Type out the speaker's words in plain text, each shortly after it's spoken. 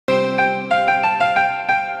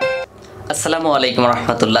আসসালামু আলাইকুম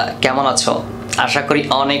রহমতুল্লাহ, কেমন আছো? আশা করি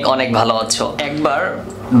অনেক অনেক ভালো আছো। একবার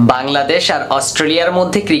বাংলাদেশ আর অস্ট্রেলিয়ার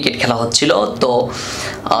মধ্যে ক্রিকেট খেলা হচ্ছিল, তো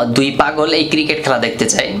দুই পাগল এই ক্রিকেট খেলা দেখতে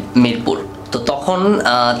চায় মিরপুর। তো তখন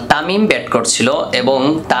তামিম ব্যাট করছিল এবং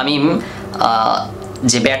তামিম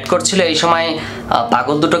যে ব্যাট করছিল এই সময়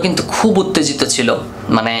পাগল দুটো কিন্তু খুব উত্তেজিত ছিল,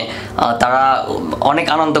 মানে তারা অনেক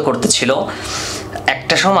আনন্দ করতেছিল।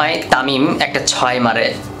 একটা সময় তামিম একটা 6 মারে,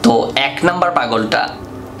 তো 1 নাম্বার পাগলটা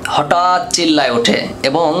হঠাৎ চিল্লায় ওঠে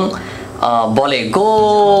এবং বলে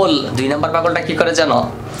গোল। 2 নাম্বার পাগলটা কি করে জানো?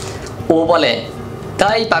 ও বলে,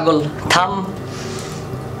 তাই পাগল থাম,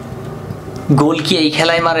 গোল কি এই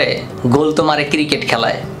খেলায় মারে? গোল তো মারে ক্রিকেট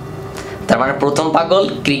খেলায়। তার মানে প্রথম পাগল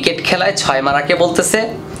ক্রিকেট খেলায় 6 মারাকে বলতেছে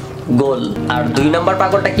গোল, আর 2 নাম্বার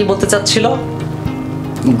পাগলটা কি বলতে চাচ্ছিল?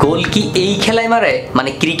 গোল কি এই খেলায় মারে, মানে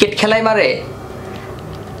ক্রিকেট খেলায় মারে।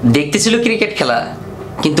 দেখতেছিল ক্রিকেট খেলা,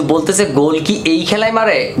 কিন্তু বলতেছে গোল কি এই খেলায়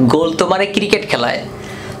মারে? গোল তো মারে ক্রিকেট খেলায়।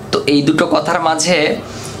 তো এই দুটো কথার মাঝে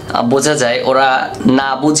বোঝা যায় ওরা না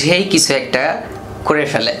বুঝেই কিছু একটা করে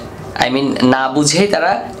ফেলে, না বুঝেই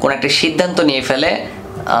তারা কোনো একটা সিদ্ধান্ত নিয়ে ফেলে,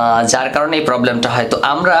 যার কারণে এই প্রবলেমটা হয়। তো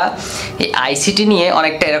আমরা এই আইসিটি নিয়ে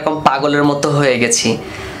অনেকটা এরকম পাগলের মতো হয়ে গেছি,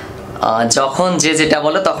 যখন যে যেটা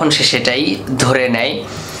বলে তখন সে সেটাই ধরে নেয়।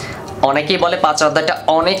 অনেকেই বলে 5 অধ্যায়টা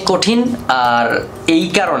অনেক কঠিন, আর এই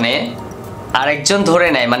কারণে আরেকজন ধরে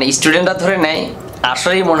নেয়, মানে স্টুডেন্টরা ধরে নেয়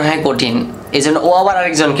আসলেই মনে হয় কঠিন, এই জন্য ও আবার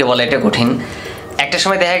আরেকজনকে বলে এটা কঠিন। একটা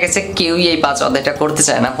সময় দেখা গেছে কেউই এই 5 অধ্যায়টা করতে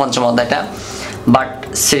চায় না, 5ম অধ্যায়টা। But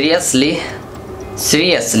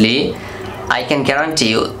seriously I can guarantee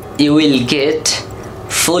you will get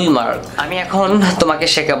full mark. আমি এখন তোমাকে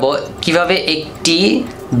শেখাবো কিভাবে একটি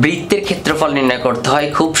বৃত্তের ক্ষেত্রফল নির্ণয় করতে হয়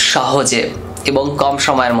খুব সহজে এবং কম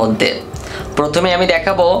সময়ের মধ্যে। প্রথমে আমি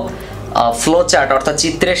দেখাবো ফ্লো চার্ট অর্থাৎ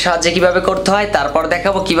চিত্রের সাহায্যে কিভাবে করতে হয়, তারপর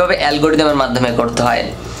দেখাবো কিভাবে অ্যালগরিদমের মাধ্যমে করতে হয়।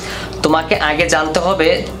 তোমাকে আগে জানতে হবে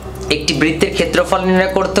একটি বৃত্তের ক্ষেত্রফল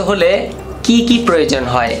নির্ণয় করতে হলে কি কি প্রয়োজন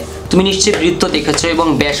হয়। তুমি নিশ্চয়ই বৃত্ত দেখেছো এবং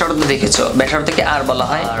ব্যাসার্ধ দেখেছো, ব্যাসার্ধকে আর বলা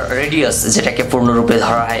হয়, আর রেডিয়াস যেটাকে পূর্ণরূপে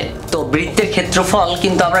ধরা হয়। তো বৃত্তের ক্ষেত্রফল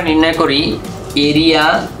কিন্তু আমরা নির্ণয় করি area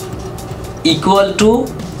equal to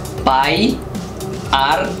pi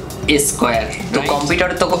R square. তো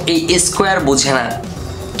কম্পিউটারে তো এই স্কোয়ার বুঝে না,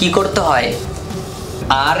 কি করতে হয়?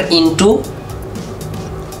 আর ইন্টু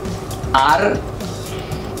আর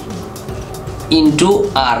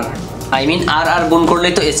আর গুণ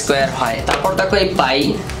করলেই তো স্কোয়ার হয়। তারপর দেখো এই পাই,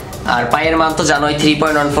 আর পাইয়ের মান তো জানোই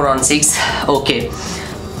 3.1416। ওকে,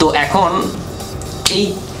 তো এখন এই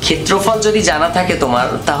ক্ষেত্রফল যদি জানা থাকে তোমার,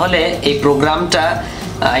 তাহলে এই প্রোগ্রামটা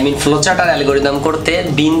ফ্লোচার্ট আর অ্যালগরিদম করতে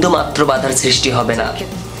বিন্দু মাত্র বাধার সৃষ্টি হবে না।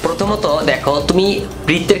 প্রথমত দেখো, তুমি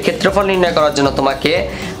বৃত্তের ক্ষেত্রফল নির্ণয় করার জন্য তোমাকে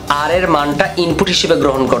আর এর মানটা ইনপুট হিসেবে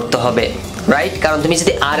গ্রহণ করতে হবে, রাইট? কারণ তুমি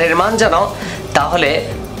যদি আর এর মান জানো তাহলে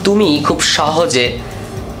তুমি খুব সহজে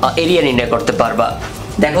এরিয়া নির্ণয় করতে পারবা।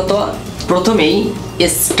 দেখো তো, প্রথমেই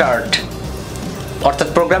স্টার্ট অর্থাৎ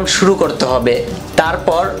প্রোগ্রাম শুরু করতে হবে,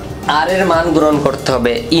 তারপর আর এর মান গ্রহণ করতে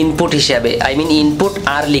হবে ইনপুট হিসাবে, ইনপুট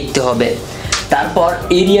আর লিখতে হবে, তারপর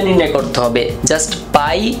এরিয়া নির্ণয় করতে হবে, জাস্ট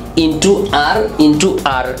পাই ইন্টু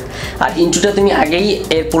আর। আর ইন্টুটা তুমি আগেই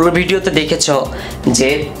এর পুরো ভিডিওতে দেখেছো যে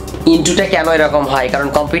ইন্টুটা কেন এরকম হয়, কারণ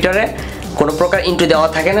কম্পিউটারে কোনো প্রকার ইন্টু দেওয়া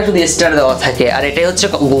থাকে না, শুধু স্টার দেওয়া থাকে, আর এটাই হচ্ছে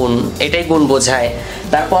গুণ, এটাই গুণ বোঝায়।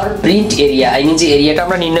 তারপর প্রিন্ট এরিয়া, যে এরিয়াটা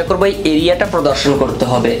আমরা নির্ণয় করবো এই এরিয়াটা প্রদর্শন করতে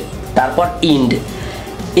হবে। তারপর ইন্ড,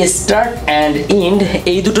 স্টার্ট অ্যান্ড ইন্ড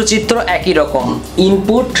এই দুটো চিত্র একই রকম,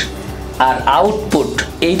 ইনপুট আর আউটপুট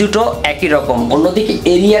এই দুটো একই রকম, অন্যদিকে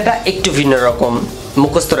এরিয়াটা একটু ভিন্ন রকম,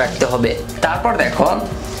 মুখস্থ রাখতে হবে। তারপর দেখো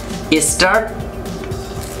স্টার্ট,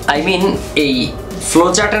 এই ফ্লো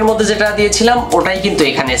চার্টের মধ্যে যেটা দিয়েছিলাম ওটাই কিন্তু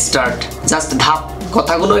এখানে স্টার্ট, জাস্ট ধাপ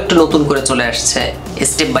কথাগুলো একটু নতুন করে চলে আসছে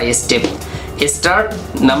step by step. Start,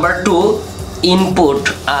 number 2 input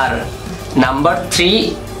R, number 3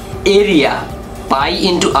 area pi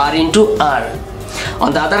into R. On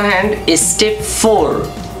the other hand step 4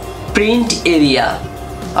 print area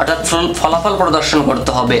অর্থাৎ ফলাফল প্রদর্শন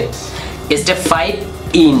করতে হবে। স্টেপ 5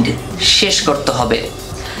 ইন্ড, শেষ করতে হবে।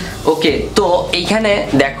 ওকে, তো এইখানে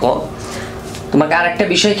দেখো তোমাকে আর একটা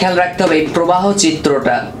বিষয় খেয়াল রাখতে হবে, এই প্রবাহ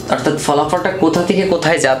চিত্রটা অর্থাৎ ফলাফলটা কোথা থেকে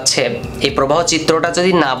কোথায় যাচ্ছে, এই প্রবাহ চিত্রটা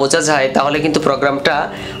যদি না বোঝা যায় তাহলে কিন্তু প্রোগ্রামটা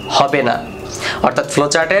হবে না, অর্থাৎ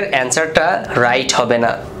ফ্লোচার্টের অ্যান্সারটা রাইট হবে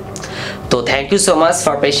না। So thank you so much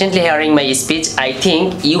for patiently hearing my speech. I think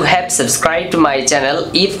you have subscribed my channel.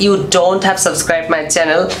 If you don't have subscribed my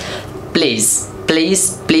channel, please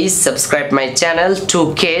subscribe my channel to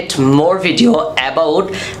get more video about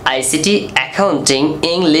ICT, accounting,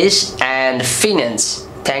 English and finance.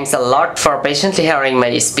 Thanks a lot for patiently hearing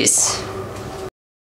my speech.